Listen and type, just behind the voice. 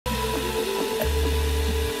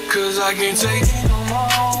Cause I can't take it no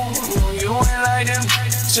more. You ain't like them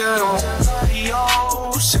tell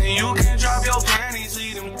them say you can drop your panties,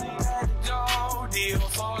 leave them go.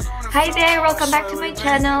 Hi there, welcome back to my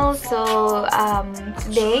channel. So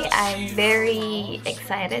today I'm very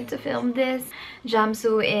excited to film this.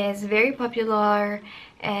 Jamsu is very popular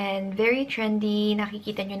and very trendy.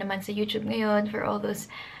 Nakikita nyo naman sa YouTube ngayon for all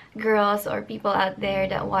those girls or people out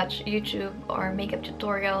there that watch YouTube or makeup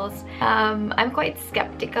tutorials. I'm quite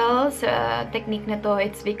skeptical sa technique na to.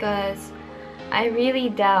 It's because I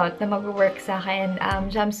really doubt na mag-work sa akin.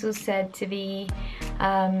 Jamsu said to be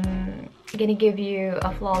gonna give you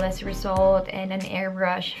a flawless result and an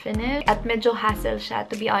airbrush finish. At medyo hassle siya,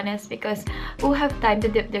 to be honest, because who have time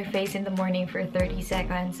to dip their face in the morning for 30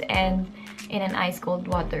 seconds and in an ice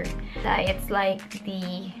cold water? It's like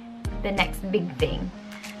the next big thing.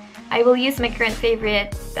 I will use my current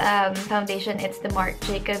favorite foundation. It's the Marc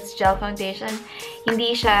Jacob Gel foundation.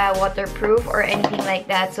 Hindi siya waterproof or anything like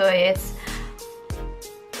that, so it's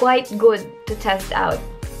quite good to test out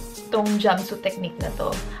tong Jamsu technique na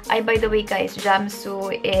to. By the way guys, Jamsu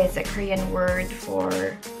is a Korean word for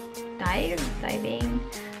diving.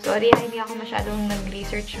 Sorry, hindi ako masyadong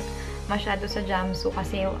nag-research masyado sa Jamsu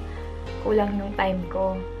kasi kulang yung time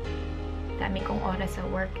ko. Dami kong oras sa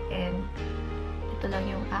work and ito lang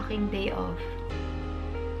yung aking day off.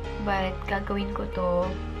 But gagawin ko to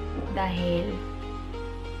dahil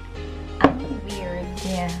ang weird.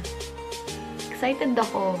 Yeah. Excited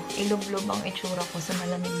ako. Ilublob ang itsura ko sa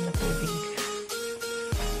malamig na tubig.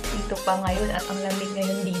 Dito pa ngayon at ang lamig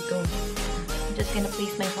ngayon dito. I'm just gonna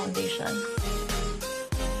place my foundation.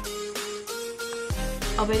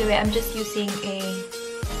 Oh, by the way, I'm just using a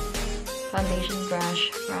foundation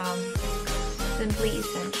brush from Simply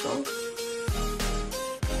Essential.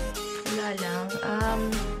 Wala lang.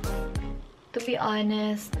 To be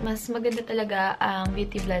honest, mas maganda talaga ang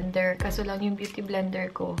beauty blender. Kaso lang yung beauty blender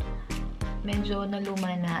ko medyo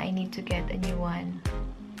naluma na. I need to get a new one.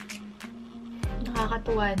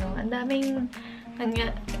 Nakakatuwa, no? Ang daming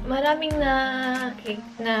maraming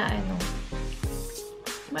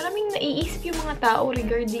maraming naiisip yung mga tao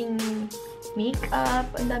regarding makeup.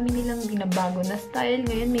 Ang dami nilang binabago na style.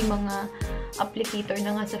 Ngayon may mga applicator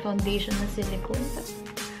na nga sa foundation na silicone.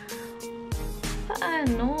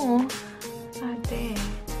 Paano? Ate.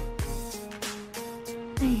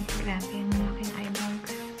 Ay, grabe yung aking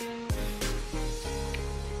eyebags.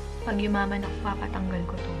 Pag yumaman ako, papatanggal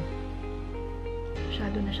ko to.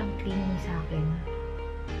 Masyado na siyang clean sa akin.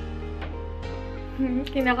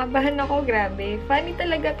 Kinakabahan ako, grabe. Funny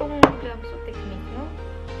talaga tong Jamsu technique, no?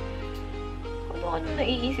 Ano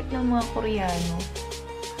naiisip ng mga Koreano.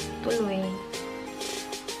 Tuloy.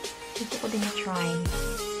 Gusto ko din na-try.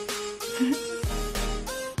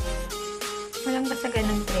 Walang basagan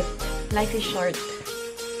ng trip. Life is short.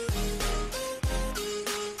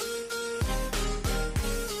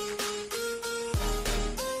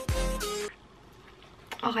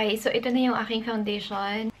 Okay, so ito na yung aking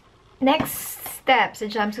foundation. Next step sa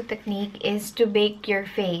Jamsu technique is to bake your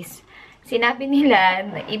face. Sinabi nila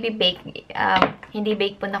na i-bake, hindi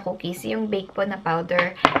bake po na cookies, yung bake po na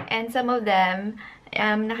powder. And some of them,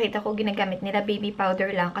 nakita ko ginagamit nila baby powder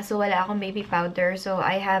lang kasi wala akong baby powder. So,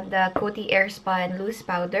 I have the Coty Air Spun loose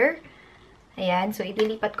powder. Ayan, so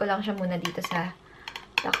idilipat ko lang siya muna dito sa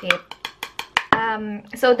takip.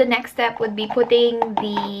 So, the next step would be putting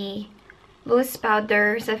the loose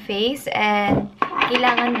powder sa face and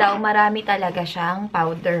kailangan daw marami talaga siyang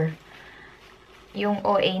powder. Yung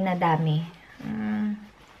OA na dami.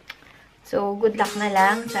 So, good luck na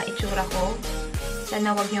lang sa itsura ko.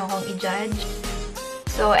 Sana wag niyo akong i-judge.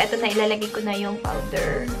 So, eto na, ilalagay ko na yung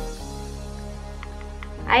powder.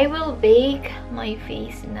 I will bake my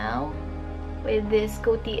face now with this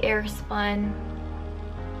Coty Air Spun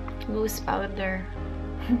loose powder.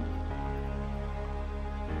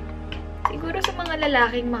 Siguro sa mga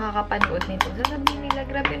lalaking makakapanood nito, sasabihin nila,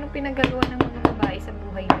 grabe anong pinagagawa ng mga babae sa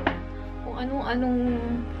buhay nila. Kung anong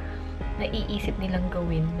naiisip nilang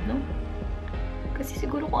gawin, no? Kasi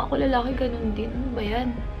siguro kung ako lalaki, ganun din. Ano ba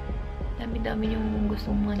yan? Dami-dami yung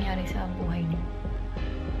gustong mangyari sa buhay niyo.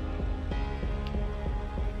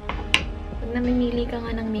 Pag namimili ka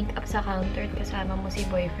nga ng makeup sa counter at kasama mo si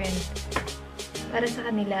boyfriend, para sa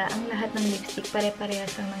kanila, ang lahat ng lipstick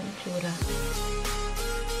pare-parehas lang ng itsura.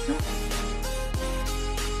 No?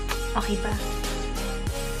 Okay ba?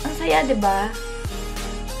 Ang saya, diba?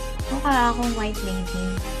 Mukha akong white lady.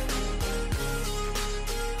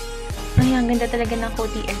 Ay, ang ganda talaga ng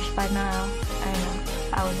Coty Air Spun na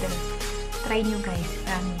powder. Try nyo guys,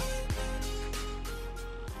 promise.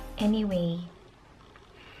 Anyway.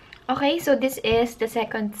 Okay, so this is the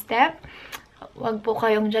second step. wag po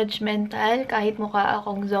kayong judgmental kahit mukha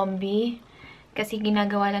akong zombie. Kasi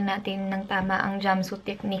ginagawa lang natin ng tama ang Jamsu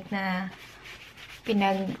technique na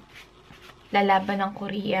pinaglalaban ng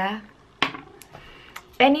Korea.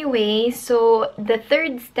 Anyway, so the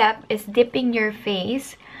third step is dipping your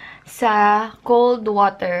face sa cold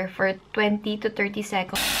water for 20 to 30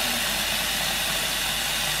 seconds.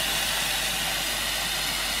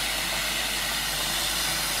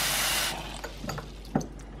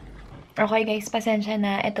 Okay guys, pasensya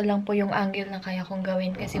na. Ito lang po yung angle na kaya kong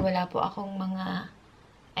gawin kasi wala po akong mga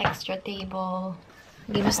extra table.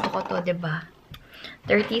 Ginusto ko to, diba?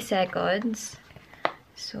 30 seconds.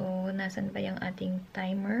 So, nasan ba yung ating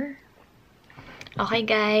timer? Okay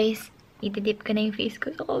guys, itidip ko na yung face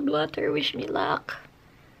ko sa cold water. Wish me luck.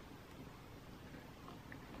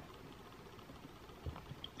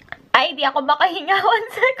 Ay, di ako makahinga.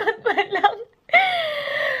 1 second pa lang.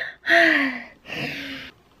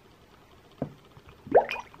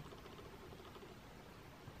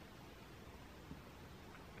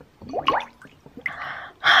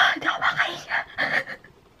 Hindi ako makahinga.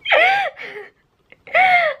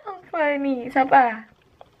 Ang funny. Isa pa.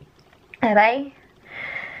 Aray.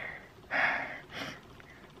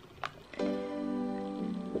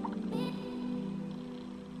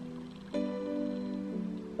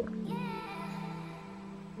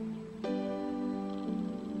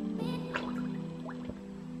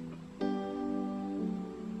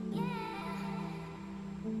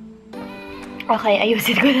 Okay,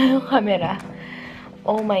 ayusin ko na yung camera.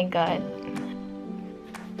 Oh my God.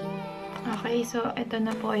 Okay, so ito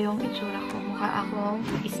na po yung itsura ko. Mukha akong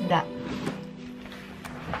isda.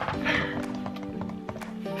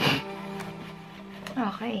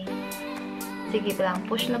 Okay. Sige lang,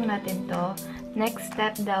 push lang natin to. Next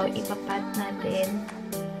step daw, ipapat natin.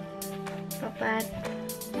 Papat.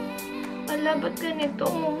 Ala, ba't ganito?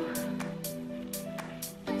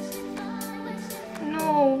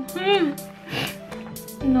 No.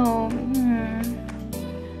 No.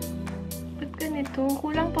 Ba't ganito?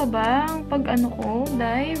 Kulang pa ba ang pag-ano ko?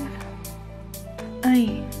 Dive?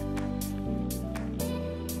 Ay.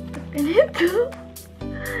 Ba't ganito?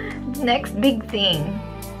 Next big thing.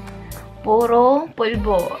 Puro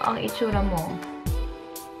pulbo ang itsura mo.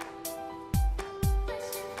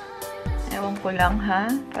 Ewan ko lang, ha?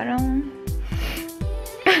 Parang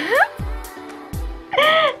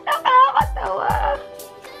nakakatawa.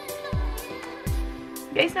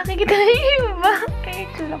 Guys, nakikita niyo ba? Kaya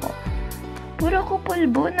itsura ko. Puro ko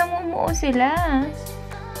pulbo. Namumuo sila.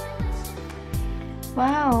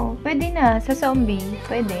 Wow. Pwede na. Sa zombie.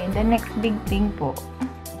 Pwede. The next big thing po.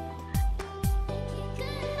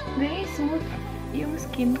 Guys, smooth yung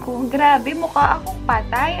skin ko. Grabe, mukha akong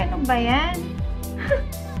patay. Ano ba yan?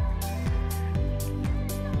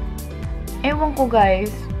 Ewan ko,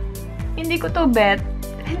 guys. Hindi ko to bet.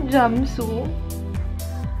 Jamsu.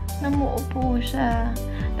 Namuo po siya.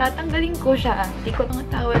 Tatanggalin ko siya. Hindi ko lang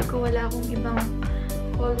towel ko. Wala akong ibang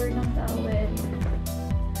color ng towel.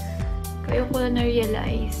 Kaya ko lang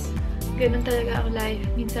na-realize. Ganun talaga ang life.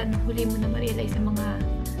 Minsan, huli mo na ma-realize ang mga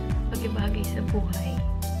bagay-bagay sa buhay.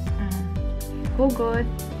 Hugot.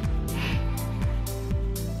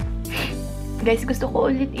 Guys, gusto ko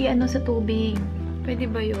ulit i-ano sa tubig. Pwede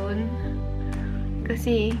ba yun?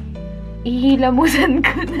 Kasi, ihilamusan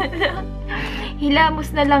ko na lang. Hilamos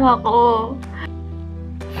na lang ako.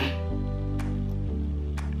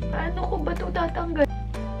 Paano ko ba ito tatanggal?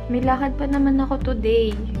 May lakad pa naman ako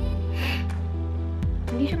today.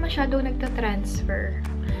 Hindi siya masyadong nagtatransfer.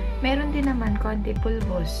 Meron din naman konti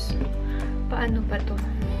pulbos. Paano ba to?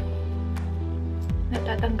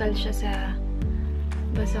 Natatanggal siya sa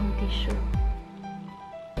basang tissue.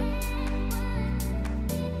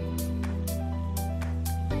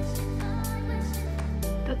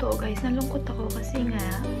 Totoo guys, nalungkot ako kasi nga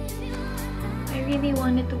I really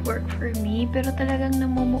wanted to work for me pero talagang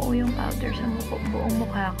namumuo yung powder sa buong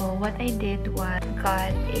mukha ko. What I did was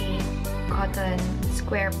got a cotton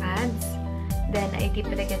square pads, then I dip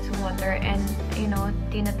it against water and you know,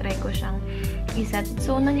 tinatry ko siyang iset.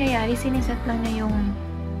 So, nangyayari, siniset lang niya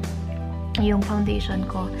yung foundation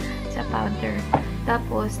ko sa powder.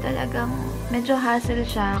 Tapos, talagang medyo hassle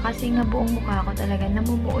siya kasi nga buong mukha ko talaga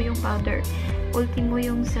namumuo yung powder. Ultimo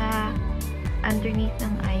yung sa underneath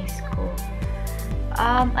ng eyes ko.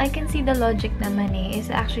 I can see the logic naman is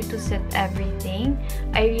actually to set everything.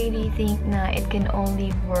 I really think na it can only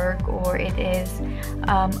work or it is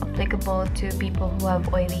applicable to people who have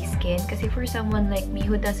oily skin. Kasi for someone like me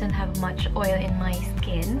who doesn't have much oil in my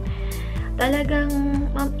skin, talagang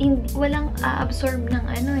walang a-absorb ng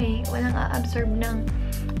walang a-absorb ng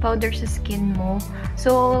powder sa skin mo.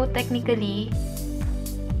 So, technically,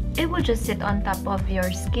 it will just sit on top of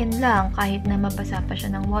your skin lang kahit na mabasa pa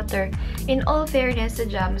siya ng water. In all fairness sa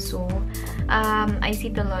Jamsu, I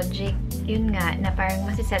see the logic. Yun nga, na parang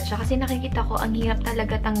masiset siya. Kasi nakikita ko, ang hirap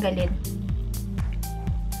talaga tanggalin.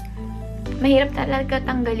 Mahirap talaga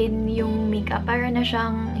tanggalin yung makeup. Para na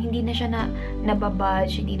siyang, hindi na siya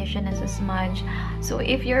nababudge, hindi na siya nasa-smudge. So,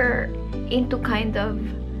 if you're into kind of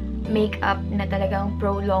makeup na talagang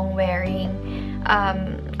pro-long wearing,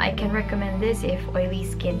 I can recommend this if oily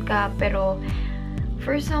skin ka. Pero,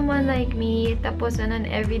 for someone like me, tapos on an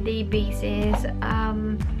everyday basis,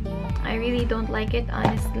 I really don't like it,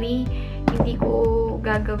 honestly. Hindi ko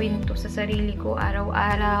gagawin to sa sarili ko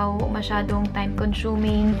araw-araw. Masyadong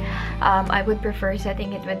time-consuming. I would prefer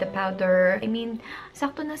setting it with the powder. I mean,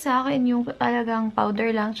 sakto na sa akin yung talagang powder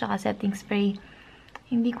lang tsaka setting spray.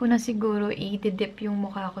 Hindi ko na siguro i-dip yung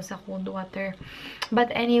mukha ko sa cold water.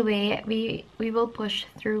 But anyway, we will push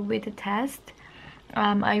through with the test.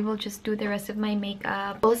 I will just do the rest of my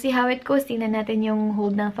makeup. We'll see how it goes. Tingnan natin yung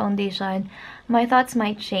hold ng foundation. My thoughts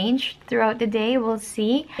might change throughout the day. We'll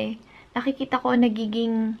see. Nakikita ko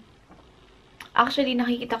nagiging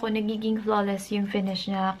flawless yung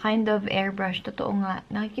finish niya. Kind of airbrush. Totoo nga.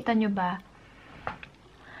 Nakikita nyo ba?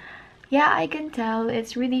 Yeah, I can tell.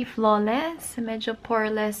 It's really flawless. Medyo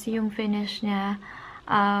poreless yung finish niya.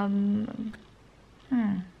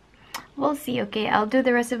 We'll see, okay? I'll do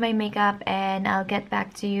the rest of my makeup and I'll get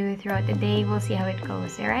back to you throughout the day. We'll see how it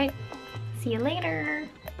goes, alright? See you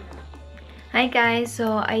later! Hi guys!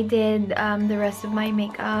 So, I did the rest of my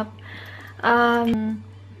makeup.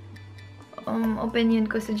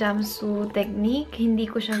 Opinion ko sa Jamsu technique, hindi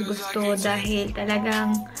ko siya gusto dahil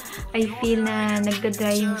talagang I feel na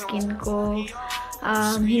nagda-dry yung skin ko.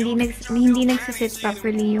 Hindi nagsisit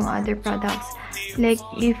properly yung other products. Like,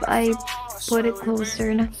 if I put it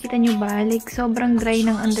closer, nakikita nyo ba? Like, sobrang dry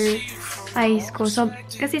ng under eyes ko. So,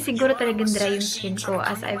 kasi siguro talagang dry yung skin ko.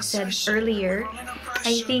 As I've said earlier,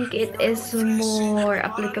 I think it is more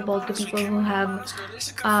applicable to people who have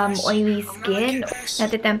oily skin.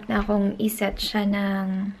 Natitempt na akong iset siya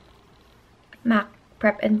ng MAC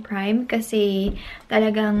Prep and Prime kasi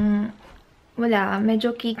talagang wala,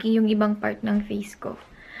 medyo kicky yung ibang part ng face ko.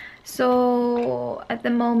 So, at the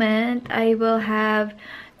moment, I will have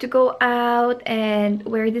to go out and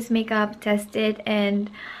wear this makeup, test it, and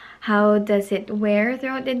how does it wear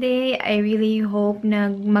throughout the day. I really hope na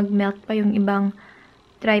mag-melt pa yung ibang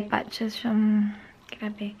dry patches.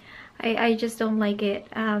 Grabe. I just don't like it.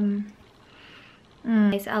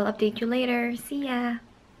 Guys, I'll update you later. See ya!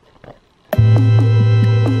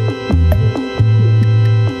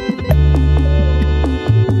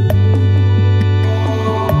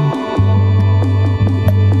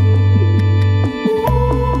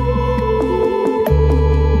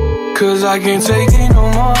 Cause I can't take it no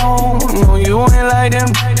more. No, you ain't like them.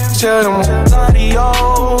 Tell them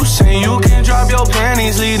adios. Say you can drop your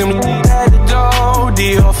panties, leave them at the door.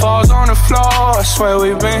 Deja falls on the floor. I swear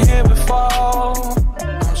we've been here before.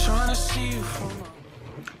 I'm trying to see you from...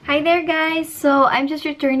 Hi there guys! So I'm just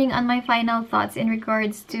returning on my final thoughts in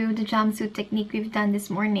regards to the Jamsu technique we've done this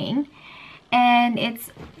morning. And it's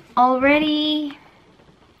already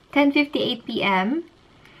 10:58 p.m.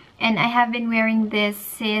 and I have been wearing this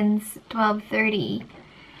since 12:30.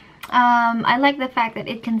 I like the fact that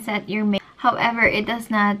it can set your makeup. However, it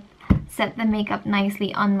does not set the makeup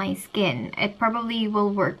nicely on my skin. It probably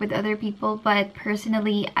will work with other people, but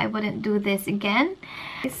personally, I wouldn't do this again.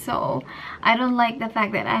 So, I don't like the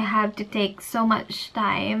fact that I have to take so much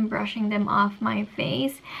time brushing them off my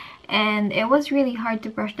face. And it was really hard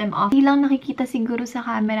to brush them off. Hindi lang nakikita siguro sa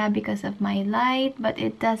camera because of my light, but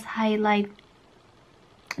it does highlight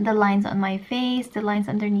the lines on my face, the lines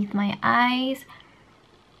underneath my eyes,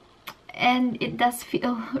 and it does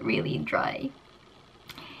feel really dry.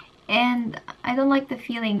 And I don't like the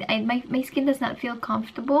feeling. My skin does not feel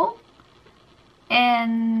comfortable.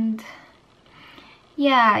 And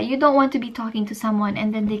yeah, you don't want to be talking to someone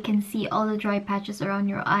and then they can see all the dry patches around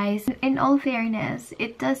your eyes. In all fairness,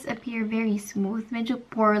 it does appear very smooth. Medyo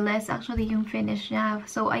poreless actually yung finish niya.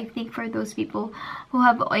 So I think for those people who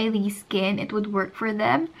have oily skin, it would work for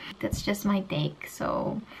them. That's just my take.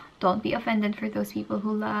 So don't be offended for those people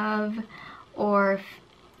who love or,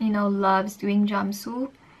 you know, loves doing Jamsu.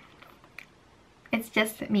 It's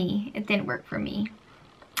just me. It didn't work for me.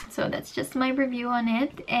 So that's just my review on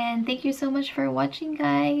it, and thank you so much for watching,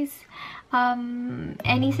 guys.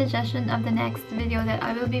 Any suggestion of the next video that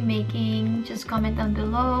I will be making, just comment down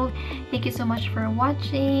below. Thank you so much for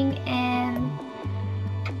watching, and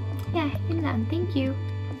yeah, yun lang. Thank you.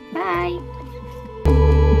 Bye.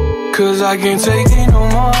 Cause I can't take it no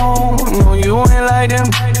more. No, you ain't like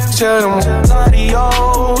them. Tell them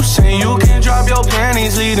adios.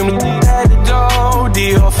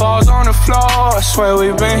 the floor, I swear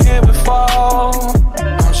we've been here before.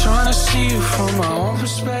 I'm trying to see you from my own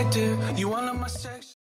perspective. You wanna my sex